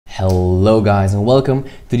Hello guys and welcome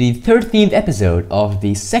to the 13th episode of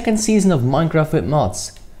the second season of Minecraft with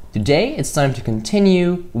Mods. Today it's time to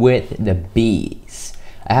continue with the bees.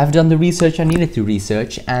 I have done the research I needed to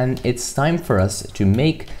research and it's time for us to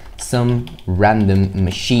make some random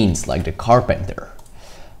machines like the carpenter.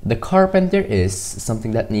 The carpenter is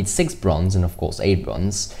something that needs 6 bronze and of course 8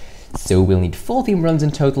 bronze. So we'll need 14 bronze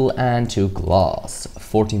in total and 2 glass.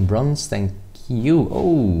 14 bronze, thank you.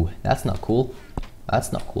 Oh, that's not cool.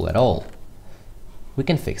 That's not cool at all. We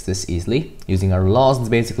can fix this easily using our last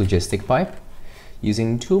basic logistic pipe.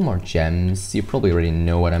 Using 2 more gems. You probably already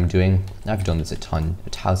know what I'm doing. I've done this a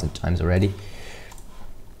 1,000 times already.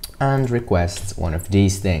 And request one of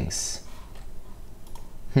these things.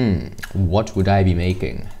 What would I be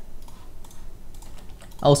making?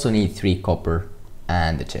 Also need 3 copper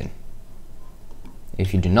and a tin.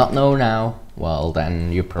 If you do not know now, well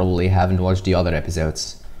then you probably haven't watched the other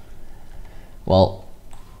episodes. Well,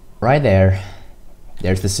 right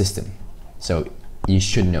there's the system, so you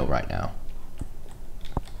should know right now.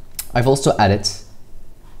 I've also added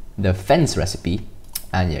the fence recipe,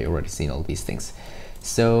 and yeah, you've already seen all these things.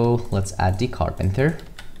 So let's add the carpenter.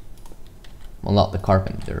 Well, not the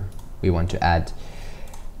carpenter. We want to add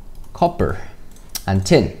copper and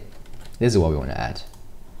tin. This is what we want to add,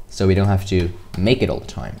 so we don't have to make it all the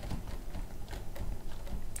time.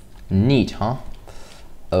 Neat, huh?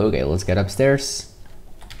 Okay, let's get upstairs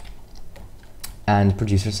and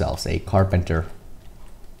produce ourselves a carpenter.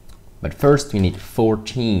 But first we need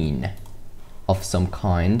 14 of some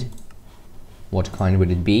kind. What kind would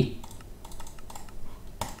it be?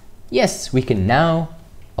 Yes, we can now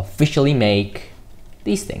officially make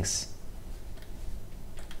these things.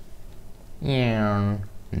 Yeah,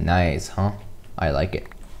 nice, huh? I like it.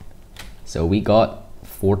 So we got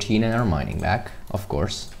 14 in our mining back, of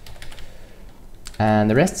course.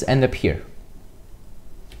 And the rest end up here.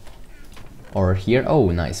 Or here.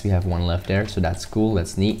 Oh, nice. We have 1 left there, so that's cool.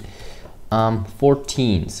 That's neat.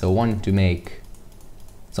 14. So 1 to make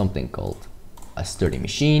something called a sturdy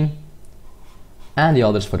machine, and the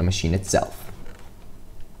others for the machine itself.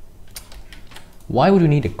 Why would we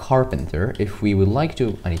need a carpenter if we would like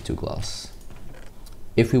to? I need 2 glass.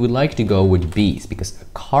 If we would like to go with bees, because a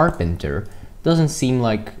carpenter doesn't seem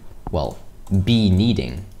like, well, bee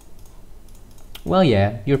needing. Well,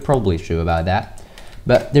 yeah, you're probably true about that.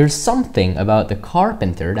 But there's something about the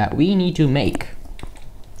carpenter that we need to make.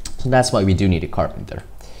 So that's why we do need a carpenter.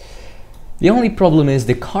 The only problem is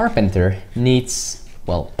the carpenter needs,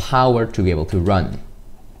 well, power to be able to run.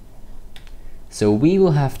 So we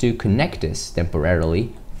will have to connect this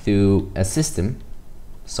temporarily through a system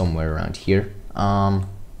somewhere around here. I'm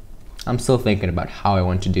still thinking about how I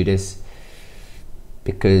want to do this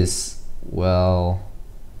because, well,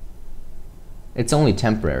 it's only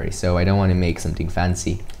temporary, so I don't want to make something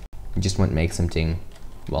fancy. I just want to make something,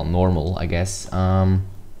 well, normal, I guess.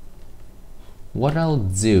 What I'll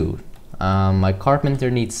do, my carpenter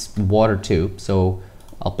needs water too, so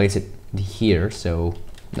I'll place it here. So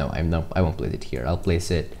no, I won't place it here. I'll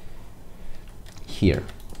place it here.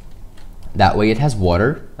 That way it has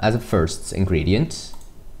water as a first ingredient.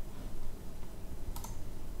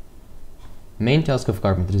 Main task of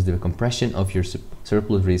carpenter is the compression of your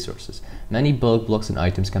surplus resources. Many bulk blocks and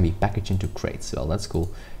items can be packaged into crates. Well, that's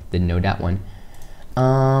cool. Didn't know that one.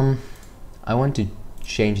 I want to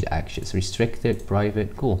change the actions. Restricted,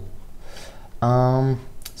 private, cool. So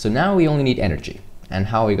now we only need energy. And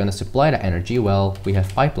how are we going to supply that energy? Well, we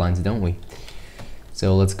have pipelines, don't we?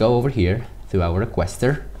 So let's go over here to our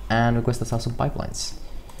requester and request ourselves some pipelines.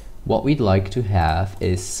 What we'd like to have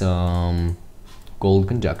is some gold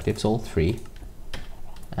conductives, all 3.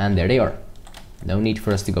 And there they are. No need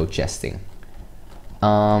for us to go chesting.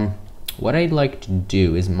 What I'd like to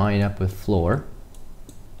do is mine up a floor.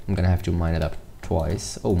 I'm gonna have to mine it up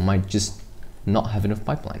twice. Oh, might just not have enough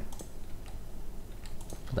pipeline.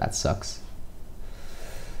 That sucks.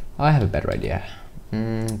 I have a better idea.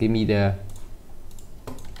 Give me the...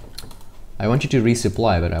 I want you to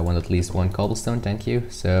resupply, but I want at least 1 cobblestone, thank you.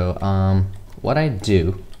 So, what I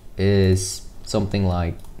do is something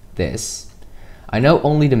like this. I know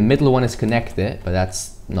only the middle one is connected, but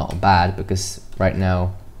that's not bad because right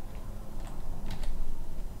now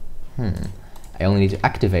I only need to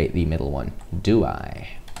activate the middle one. Do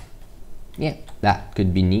I? Yeah, that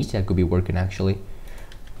could be neat. That could be working actually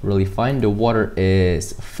really fine. The water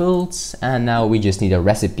is filled and now we just need a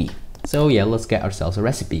recipe. So yeah, let's get ourselves a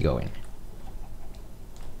recipe going.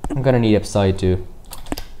 I'm gonna need upside to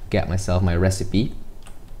get myself my recipe,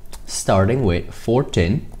 starting with 4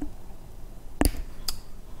 tin,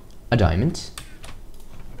 a diamond,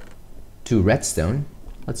 2 redstone.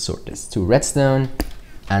 Let's sort this. 2 redstone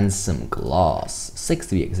and some glass, 6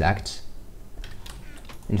 to be exact.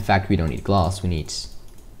 In fact, we don't need glass, we need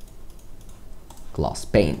glass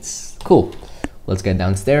paints. Cool. Let's get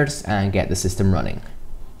downstairs and get the system running.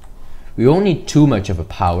 We won't need too much of a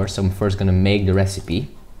power, so I'm first gonna make the recipe.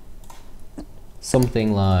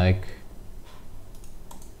 Something like...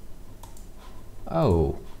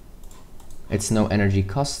 Oh, it's no energy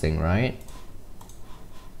costing, right?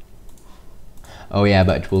 Oh yeah,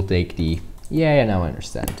 but it will take the... Yeah, now I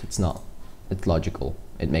understand. It's not... It's logical.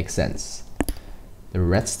 It makes sense. The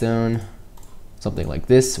redstone, something like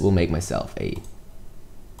this, will make myself a...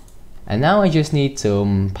 And now I just need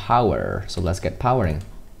some power, so let's get powering.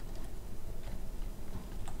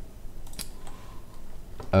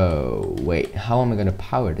 Oh, wait, how am I gonna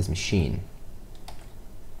power this machine?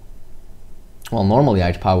 Well, normally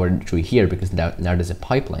I'd power it through here because now there's a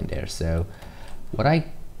pipeline there, so what I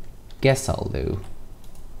guess I'll do,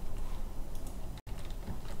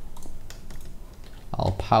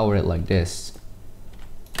 I'll power it like this.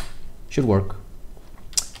 Should work.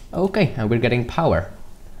 Okay, and we're getting power.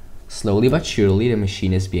 Slowly but surely the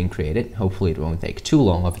machine is being created. Hopefully it won't take too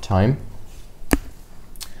long of a time.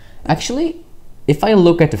 Actually, if I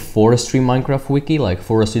look at the forestry Minecraft wiki, like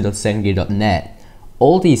forestry.sendgear.net,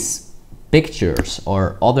 all these pictures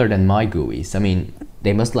are other than my GUIs. I mean,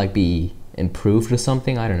 they must like be improved or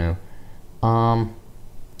something, I don't know.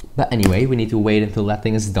 But anyway, we need to wait until that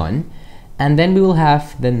thing is done. And then we will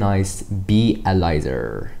have the nice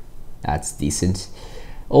Beealyzer. That's decent.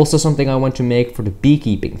 Also, something I want to make for the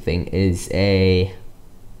beekeeping thing is a...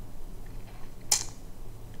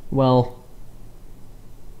 Well,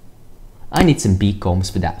 I need some bee combs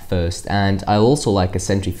for that first, and I also like a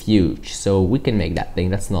centrifuge, so we can make that thing.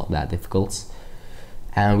 That's not that difficult.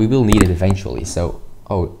 And we will need it eventually, so...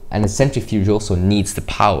 Oh, and a centrifuge also needs the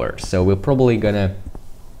power, so we're probably gonna...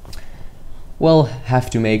 Well, have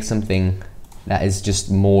to make something that is just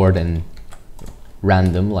more than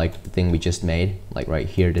random, like the thing we just made. Like right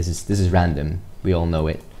here, this is random. We all know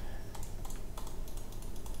it.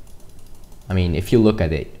 I mean, if you look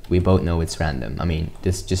at it, we both know it's random. I mean,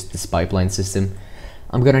 this pipeline system.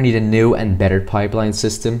 I'm gonna need a new and better pipeline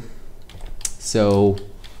system. So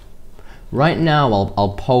right now, I'll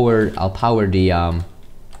power the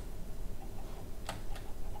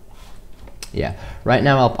yeah. Right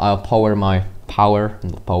now, I'll power my power.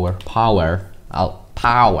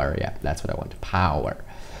 Yeah, that's what I want. Power.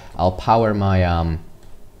 I'll power my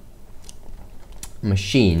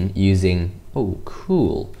machine using... Oh,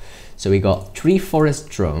 cool. So we got 3 forest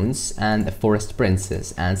drones and a forest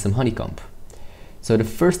princess and some honeycomb. So the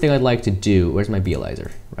first thing I'd like to do... Where's my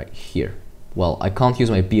Beealyzer? Right here. Well, I can't use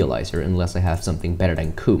my Beealyzer unless I have something better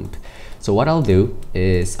than comb. So what I'll do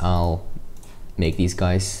is I'll make these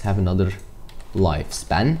guys have another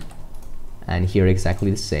lifespan. And here exactly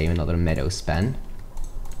the same, another meadow span.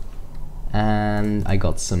 And I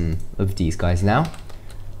got some of these guys now.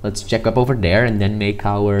 Let's check up over there and then make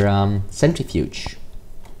our centrifuge.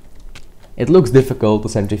 It looks difficult, the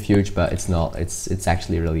centrifuge, but it's not. It's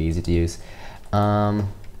actually really easy to use. The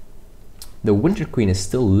Winter Queen is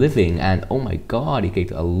still living, and oh my god, he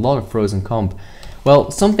kicked a lot of frozen comp.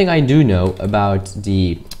 Well, something I do know about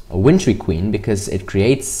the Wintry Queen, because it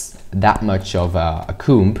creates that much of a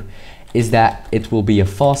comb, is that it will be a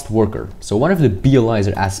fast worker. So one of the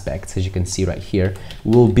Beealyzer aspects, as you can see right here,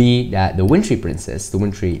 will be that the Wintry Princess, the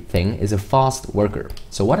Wintry thing, is a fast worker.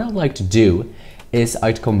 So what I'd like to do is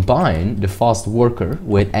I'd combine the fast worker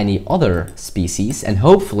with any other species, and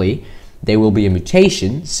hopefully they will be a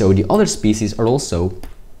mutation, so the other species are also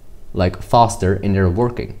like faster in their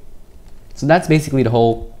working. So that's basically the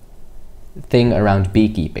whole thing around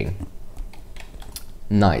beekeeping.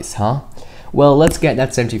 Nice, huh? Well, let's get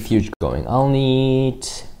that centrifuge going. I'll need...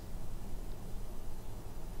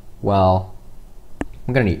 Well,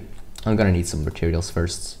 I'm gonna need some materials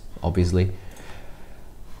first, obviously.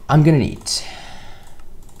 I'm gonna need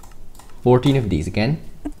 14 of these again,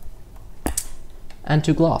 and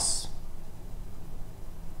 2 glass.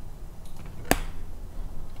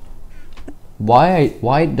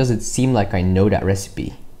 Why does it seem like I know that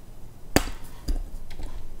recipe?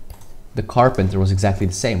 The carpenter was exactly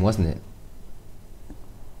the same, wasn't it?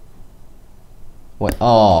 What?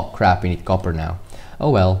 Oh crap, we need copper now.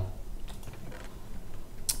 Oh well.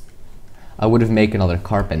 I would have made another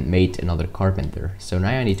carpenter. So now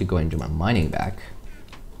I need to go into my mining bag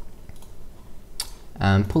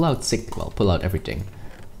and pull out everything.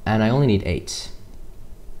 And I only need 8.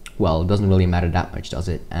 Well, it doesn't really matter that much, does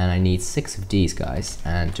it? And I need 6 of these guys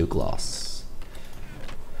and 2 glass.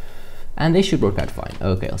 And they should work out fine.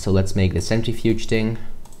 Okay, so let's make the centrifuge thing.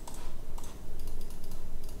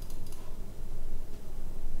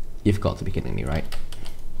 You've got to be kidding me, right?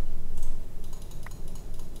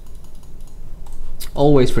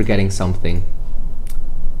 Always forgetting something.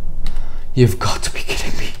 You've got to be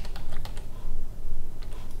kidding me.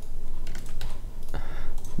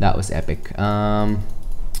 That was epic.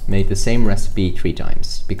 Make the same recipe 3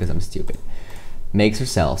 times because I'm stupid. Makes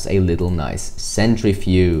ourselves a little nice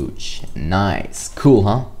centrifuge. Nice. Cool,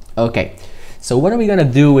 huh? Okay. So what are we gonna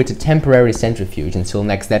do with the temporary centrifuge until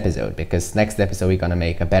next episode? Because next episode we're gonna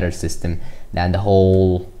make a better system than the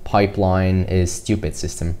whole pipeline is stupid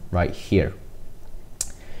system right here.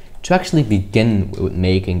 To actually begin with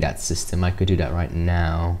making that system, I could do that right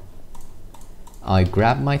now. I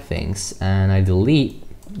grab my things and I delete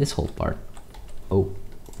this whole part. Oh,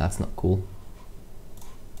 that's not cool.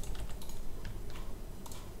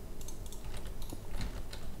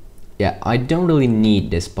 Yeah, I don't really need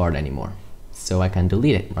this part anymore, so I can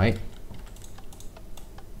delete it, right?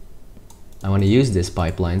 I want to use these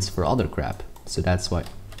pipelines for other crap, so that's why.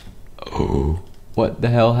 Oh, what the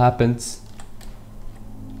hell happens?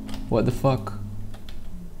 What the fuck?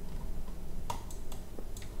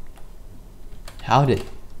 How did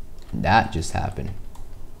that just happen?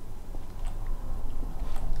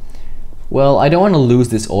 Well, I don't want to lose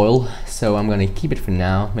this oil, so I'm gonna keep it for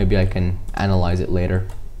now. Maybe I can analyze it later.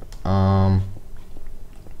 Oh,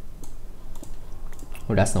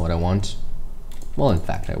 that's not what I want. Well, in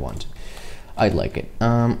fact, I want. I'd like it.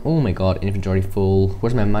 Oh my god, inventory full.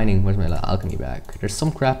 Where's my mining? Where's my alchemy bag? There's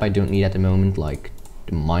some crap I don't need at the moment, like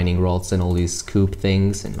the mining rods and all these scoop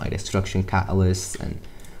things, and my destruction catalysts, and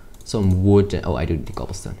some wood. Oh, I do need the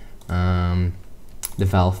cobblestone. The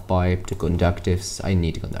valve pipe, the conductives. I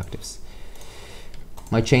need the conductives.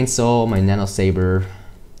 My chainsaw, my nano saber,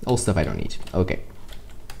 all stuff I don't need. Okay.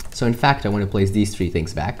 So in fact, I want to place these 3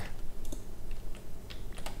 things back.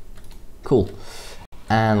 Cool.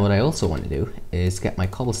 And what I also want to do is get my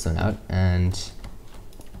cobblestone out and,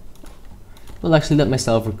 well, actually let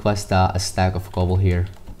myself request a stack of cobble here,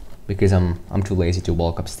 because I'm too lazy to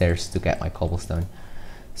walk upstairs to get my cobblestone.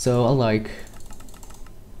 So I'll like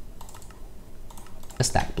a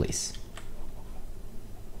stack, please.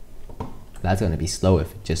 That's gonna be slow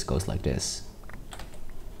if it just goes like this.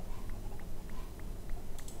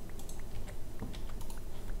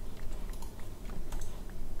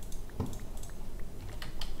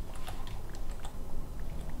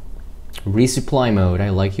 Resupply mode, I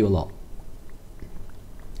like you a lot.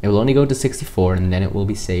 It will only go to 64 and then it will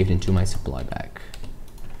be saved into my supply bag.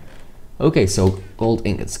 Okay, so gold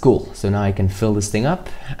ingots, cool. So now I can fill this thing up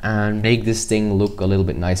and make this thing look a little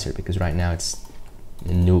bit nicer, because right now it's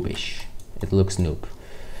noobish. It looks noob.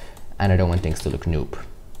 And I don't want things to look noob.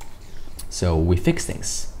 So we fix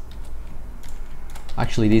things.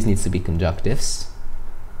 Actually, these needs to be conductives.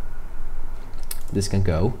 This can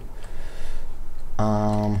go.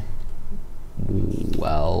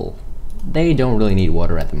 Well, they don't really need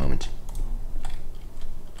water at the moment.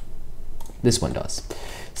 This one does.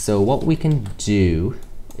 So what we can do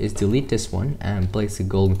is delete this one and place a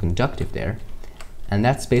golden conductive there. And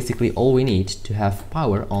that's basically all we need to have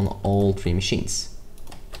power on all 3 machines.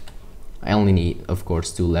 I only need, of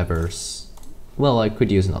course, 2 levers. Well, I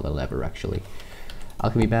could use another lever actually.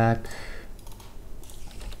 Alchemy back.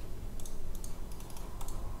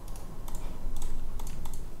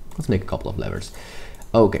 Let's make a couple of levers.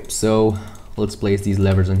 Okay, so let's place these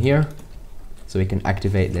levers on here so we can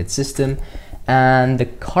activate that system. And the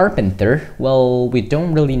carpenter, well, we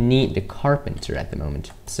don't really need the carpenter at the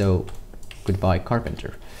moment, so goodbye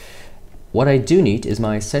carpenter. What I do need is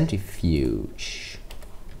my centrifuge.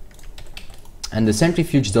 And the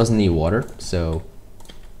centrifuge doesn't need water, so,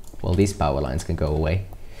 well, these power lines can go away.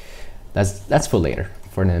 That's for later,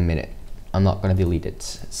 for in a minute. I'm not gonna delete it.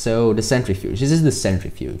 So the centrifuge, this is the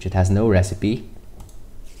centrifuge. It has no recipe.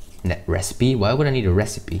 Recipe? Why would I need a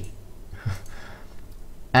recipe?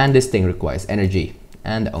 And this thing requires energy,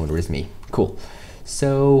 and the owner is me. Cool.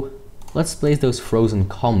 So let's place those frozen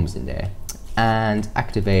comms in there and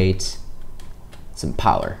activate some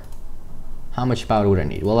power. How much power would I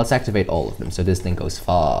need? Well, let's activate all of them so this thing goes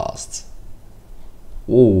fast.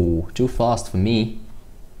 Whoa, too fast for me.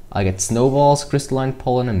 I get snowballs, crystalline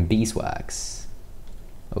pollen, and beeswax.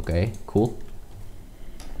 Okay, cool.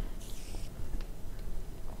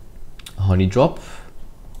 Honey drop.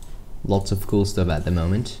 Lots of cool stuff at the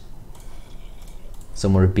moment.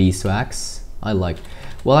 Some more beeswax. I like.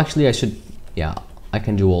 Well, actually, I should. Yeah, I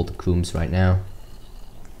can do all the coombs right now.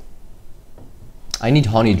 I need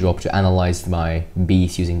honey drop to analyze my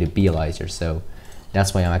bees using the Beealyzer, so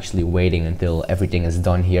that's why I'm actually waiting until everything is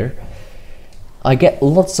done here. I get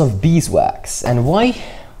lots of beeswax, and why?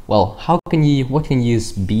 Well, what can you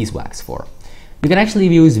use beeswax for? You can actually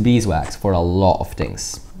use beeswax for a lot of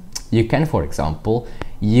things. You can, for example,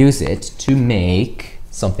 use it to make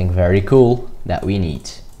something very cool that we need.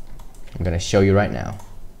 I'm gonna show you right now.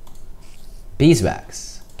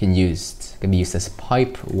 Beeswax can be used as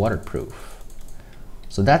pipe waterproof.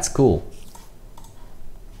 So that's cool,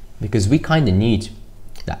 because we kind of need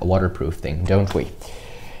that waterproof thing, don't we?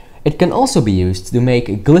 It can also be used to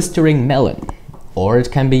make glistering melon, or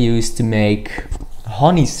it can be used to make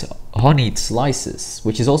honeyed slices,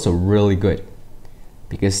 which is also really good,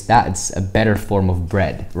 because that's a better form of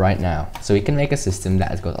bread right now. So we can make a system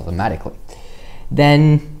that goes automatically.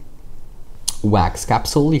 Then wax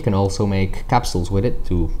capsule, you can also make capsules with it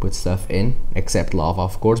to put stuff in, except lava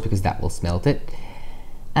of course, because that will smelt it.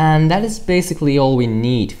 And that is basically all we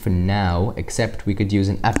need for now, except we could use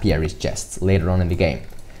an apiary's chest later on in the game.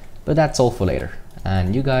 But that's all for later.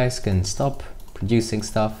 And you guys can stop producing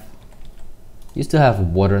stuff. You still have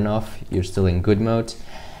water enough, you're still in good mode.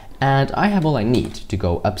 And I have all I need to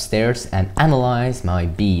go upstairs and analyze my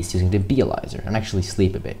bees using the Beealyzer and actually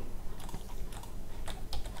sleep a bit.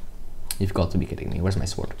 You've got to be kidding me. Where's my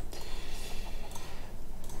sword?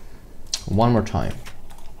 One more time.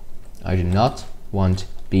 I do not want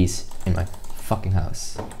bees in my fucking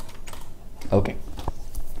house. Okay.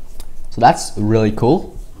 So that's really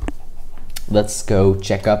cool. Let's go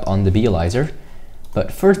check up on the Beealyzer.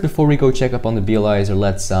 But first, before we go check up on the Beealyzer,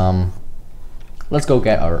 let's go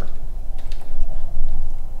get our...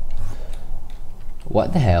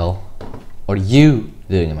 What the hell are you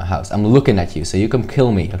doing in my house? I'm looking at you, so you come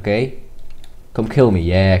kill me, okay? Come kill me,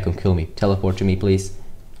 yeah, come kill me. Teleport to me, please.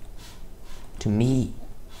 To me.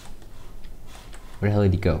 Where the hell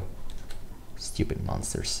did he go? Stupid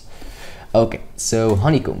monsters. Okay, so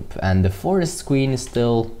honeycomb, and the forest queen is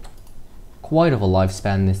still quite of a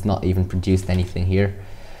lifespan. It's not even produced anything here.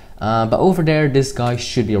 But over there, this guy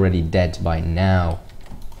should be already dead by now.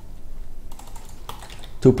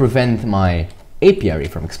 To prevent my apiary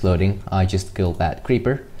from exploding, I just killed that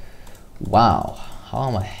creeper. Wow,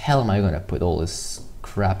 how the hell am I gonna put all this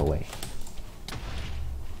crap away?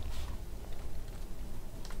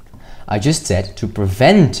 I just said to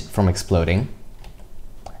prevent from exploding,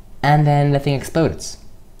 and then the thing exploded.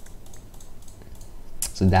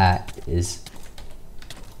 So that is...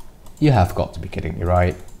 You have got to be kidding me,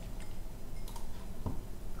 right?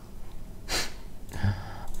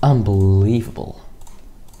 Unbelievable.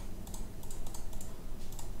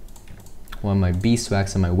 Well, my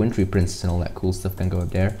beeswax and my wintry princess and all that cool stuff can go up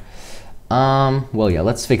there. Well, yeah,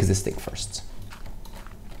 let's fix this thing first.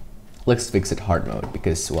 Let's fix it hard mode,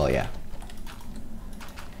 because, well, yeah.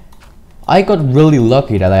 I got really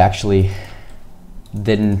lucky that I actually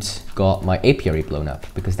didn't got my apiary blown up,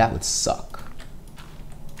 because that would suck.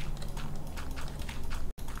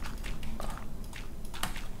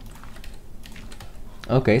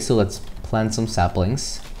 Okay, so let's plant some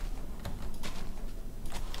saplings.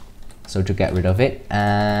 So to get rid of it,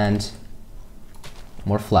 and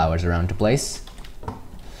more flowers around the place.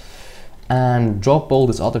 And drop all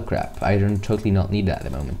this other crap. I don't totally not need that at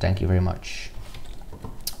the moment. Thank you very much.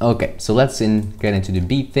 Okay, so let's get into the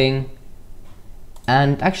bee thing.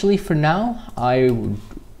 And actually for now, I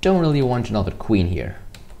don't really want another queen here.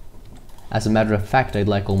 As a matter of fact, I'd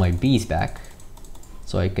like all my bees back,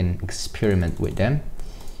 so I can experiment with them.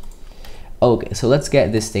 Okay, so let's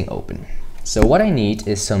get this thing open. So what I need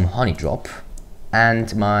is some honey drop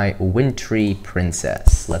and my wintry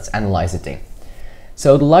princess. Let's analyze the thing.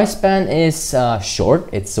 So the lifespan is short.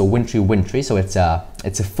 It's a wintry, so it's a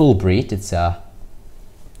full breed. It's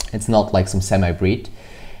not like some semi-breed.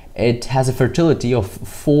 It has a fertility of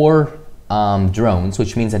 4 drones,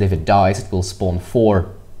 which means that if it dies, it will spawn 4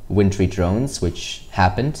 wintry drones, which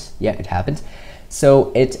happened. Yeah, it happened.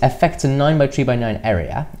 So it affects a 9x3x9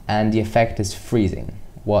 area, and the effect is freezing.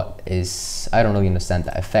 What is... I don't really understand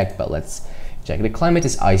that effect, but let's check. The climate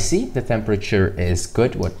is icy, the temperature is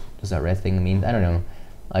good. What does that red thing mean? I don't know.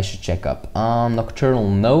 I should check up. Nocturnal,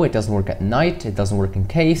 no, it doesn't work at night. It doesn't work in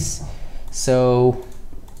case. So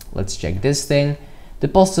let's check this thing. The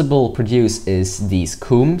possible produce is these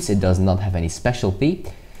combs. It does not have any specialty.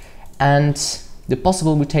 And the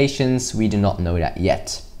possible mutations, we do not know that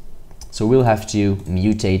yet. So we'll have to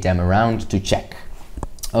mutate them around to check.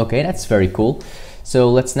 Okay, that's very cool. So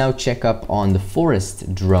let's now check up on the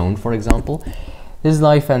forest drone, for example. His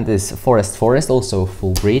lifespan is forest, also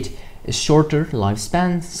full breed. Is shorter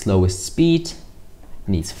lifespan, slowest speed,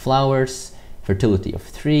 needs flowers, fertility of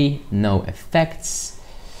 3, no effects,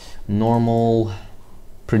 normal,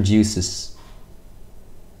 produces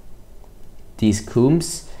these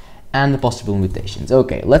combs, and the possible mutations.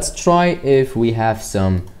 Okay, let's try if we have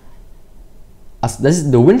some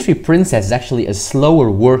the wintry princess is actually a slower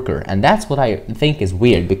worker, and that's what I think is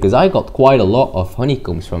weird, because I got quite a lot of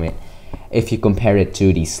honeycombs from it if you compare it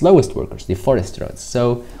to the slowest workers, the forest drones.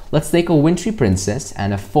 So let's take a wintry princess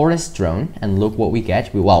and a forest drone and look what we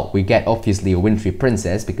get. We get obviously a wintry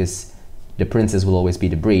princess, because the princess will always be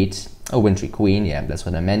the breed. A wintry queen, yeah, that's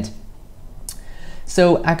what I meant.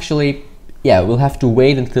 So actually, yeah, we'll have to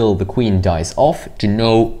wait until the queen dies off to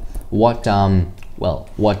know what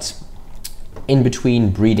what in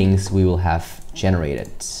between breedings we will have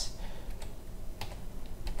generated.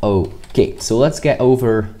 Okay, so let's get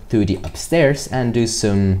over to the upstairs and do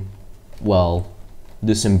some,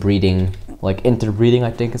 do some breeding, like interbreeding,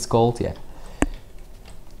 I think it's called, yeah.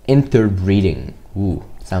 Interbreeding, ooh,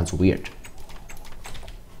 sounds weird.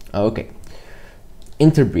 Okay,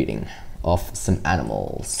 interbreeding of some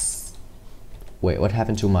animals. Wait, what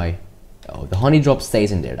happened to my, oh, the honey drop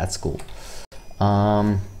stays in there, that's cool.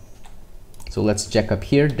 So let's check up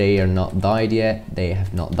here. They are not died yet. They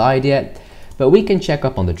have not died yet. But we can check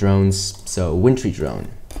up on the drones. So wintry drone.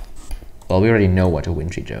 Well, we already know what a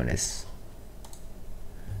wintry drone is.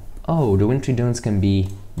 Oh, the wintry drones can be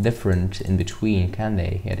different in between, can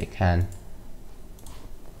they? Yeah, they can.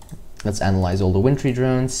 Let's analyze all the wintry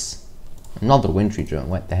drones. Not the wintry drone,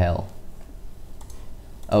 what the hell?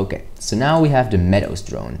 Okay, so now we have the meadows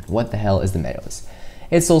drone. What the hell is the meadows?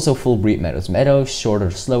 It's also full breed meadows. Meadows,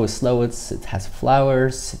 shorter, slowest. It has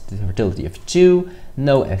flowers, the fertility of 2,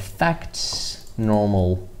 no effect,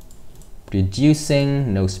 normal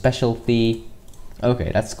reducing, no specialty.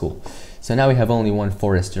 Okay, that's cool. So now we have only one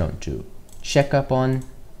forest drone to check up on.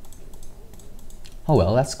 Oh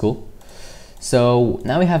well, that's cool. So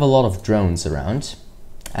now we have a lot of drones around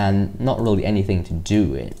and not really anything to do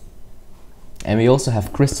with. And we also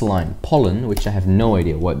have crystalline pollen, which I have no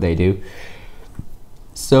idea what they do.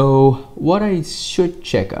 So what I should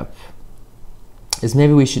check up is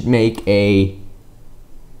maybe we should make a,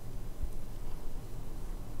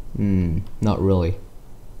 not really.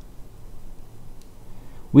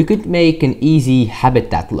 We could make an easy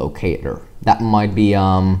habitat locator. That might be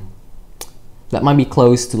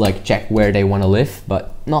close to like check where they want to live,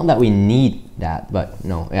 but not that we need that. But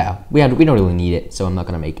no, yeah, we don't really need it, so I'm not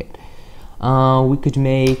gonna make it. We could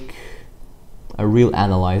make a real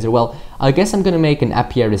analyzer. Well, I guess I'm gonna make an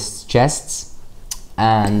apiarist chests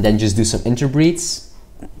and then just do some interbreeds.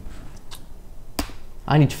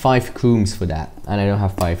 I need 5 combs for that, and I don't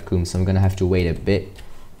have 5 combs, so I'm gonna have to wait a bit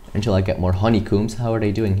until I get more honeycombs. How are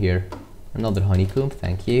they doing here? Another honeycomb,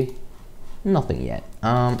 thank you. Nothing yet.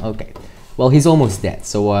 Okay. Well, he's almost dead,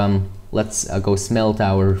 so let's go smelt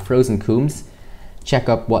our frozen combs, check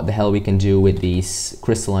up what the hell we can do with these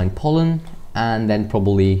crystalline pollen, and then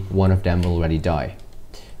probably one of them will already die,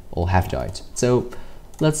 or have died. So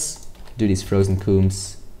let's do these frozen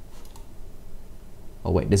combs.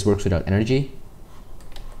 Oh wait, this works without energy.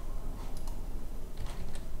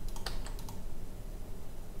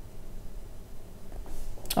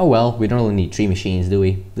 Oh well, we don't really need 3 machines, do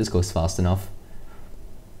we? This goes fast enough.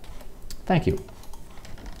 Thank you.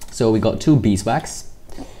 So we got 2 beeswax,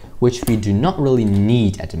 which we do not really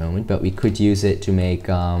need at the moment, but we could use it to make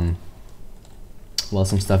well,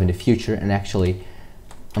 some stuff in the future. And actually,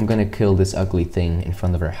 I'm gonna kill this ugly thing in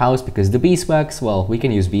front of our house, because the beeswax, well, we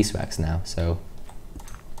can use beeswax now, so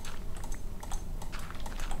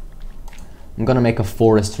I'm gonna make a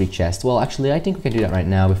forestry chest. Well, actually, I think we can do that right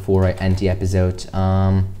now before I end the episode.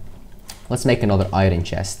 Let's make another iron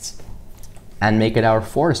chest and make it our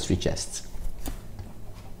forestry chest.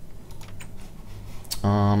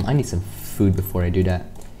 I need some food before I do that.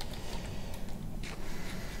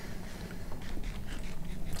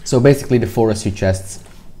 So basically the forestry chests,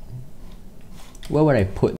 where would I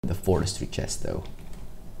put the forestry chest though?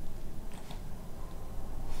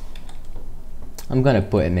 I'm gonna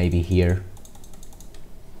put it maybe here.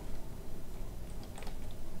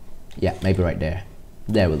 Yeah, maybe right there.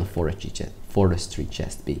 There will the forestry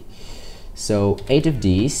chest be. So 8 of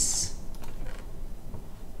these.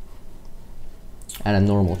 And a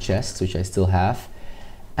normal chest, which I still have.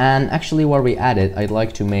 And actually while we add it, I'd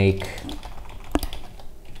like to make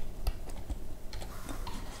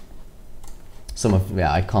some of,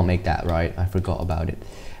 yeah, I can't make that, right? I forgot about it.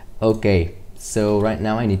 Okay, so right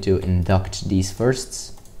now I need to induct these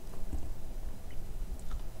first.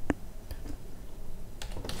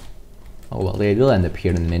 Oh well, they will end up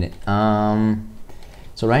here in a minute.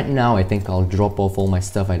 So right now I think I'll drop off all my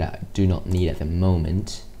stuff I do not need at the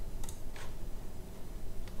moment.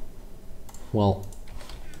 Well,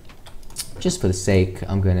 just for the sake,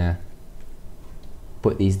 I'm gonna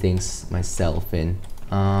put these things myself in.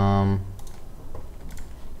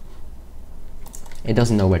 it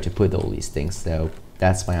doesn't know where to put all these things, so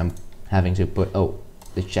that's why I'm having to put, oh,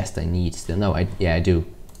 the chest I need still. No, yeah, I do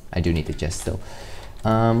need the chest still.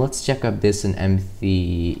 Let's check up this and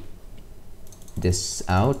empty this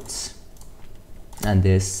out, and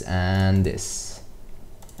this, and this,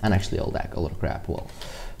 and actually all that, a lot of crap. Well,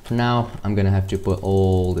 for now, I'm gonna have to put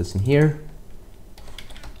all this in here.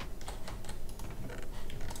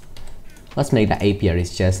 Let's make that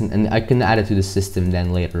apiary's chest, and I can add it to the system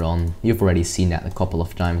then later on. You've already seen that a couple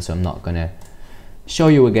of times, so I'm not gonna show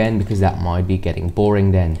you again because that might be getting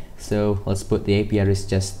boring then. So let's put the apiary's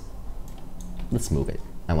chest, let's move it.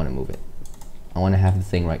 I wanna move it. I wanna have the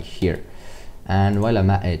thing right here. And while I'm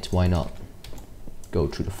at it, why not go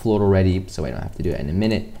through the floor already, so I don't have to do it in a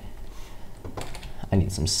minute. I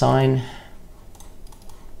need some sign.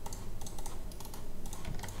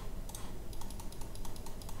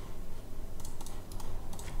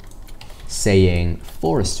 Saying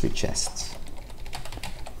forestry chest.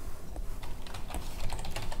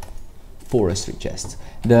 Forestry chest.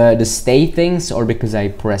 The stay things are because I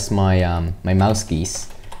press my my mouse keys,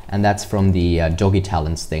 and that's from the doggy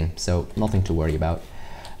talents thing, so nothing to worry about.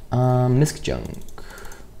 Misc junk.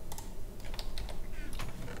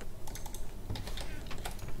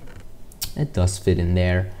 It does fit in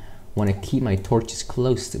there. Want to keep my torches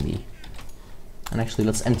close to me. And actually,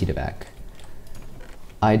 let's empty the bag.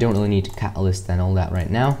 I don't really need a catalyst and all that right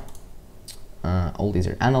now. All these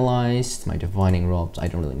are analyzed. My divining rod, I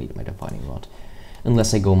don't really need my divining rod.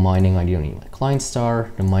 Unless I go mining, I don't need my client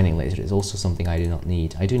star. The mining laser is also something I do not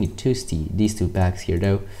need. I do need these two bags here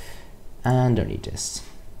though. And don't need this.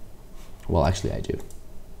 Well, actually I do.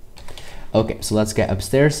 Okay, so let's get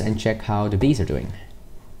upstairs and check how the bees are doing.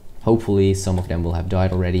 Hopefully some of them will have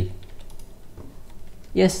died already.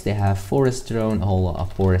 Yes, they have forest drone, a whole lot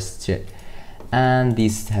of forest shit. And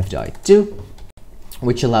these have died too,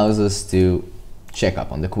 which allows us to check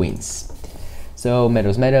up on the queens. So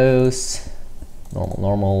meadows,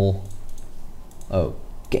 normal.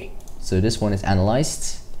 Okay, so this one is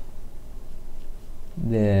analyzed.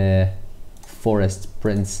 The forest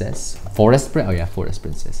princess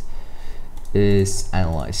is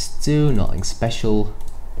analyzed too, nothing special.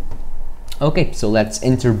 Okay, so let's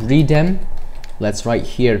interbreed them. Let's right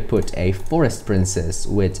here put a forest princess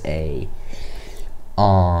with a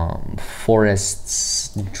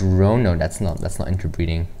forests drone. No, that's not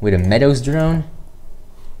interbreeding. With a meadows drone.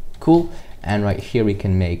 Cool. And right here we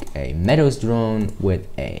can make a meadows drone with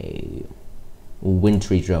a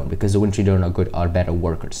wintry drone, because the wintry drone are better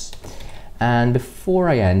workers. And before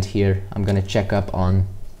I end here, I'm gonna check up on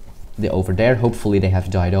the over there. Hopefully they have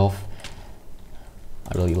died off.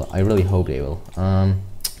 I really hope they will.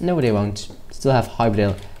 No, they won't. Still have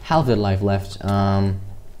half their life left.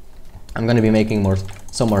 I'm gonna be making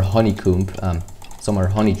some more honeycomb, some more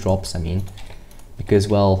honey drops. I mean, because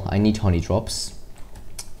well, I need honey drops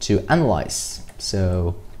to analyze.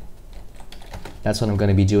 So that's what I'm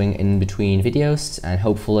gonna be doing in between videos, and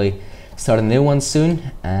hopefully start a new one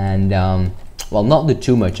soon. And well, not do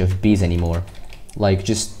too much of bees anymore. Like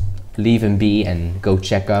just leave them be and go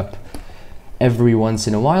check up every once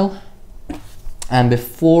in a while. And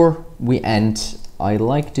before we end, I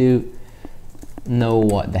like to know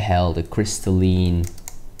what the hell the crystalline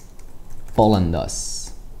pollen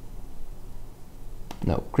does.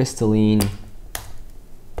 No, crystalline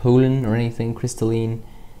pollen or anything, crystalline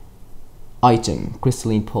item,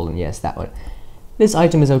 crystalline pollen, yes, that one. This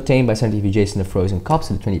item is obtained by Centrifuges in the frozen cups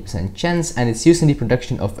with a 20% chance, and it's used in the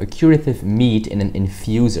production of a curative mead in an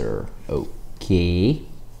infuser. Okay.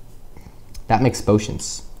 That makes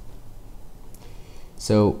potions.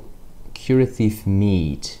 So, curative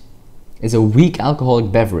mead is a weak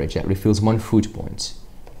alcoholic beverage that refills 1 food point.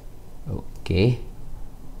 Okay.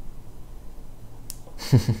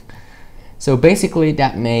 So basically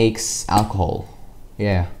that makes alcohol.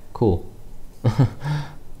 Yeah, cool.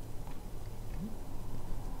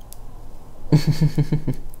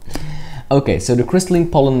 Okay, so the crystalline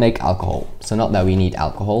pollen make alcohol. So not that we need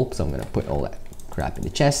alcohol, so I'm gonna put all that crap in the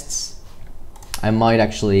chests. I'm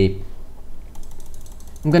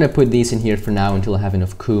gonna put these in here for now until I have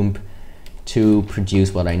enough comb to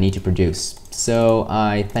produce what I need to produce. So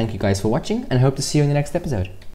I thank you guys for watching and hope to see you in the next episode.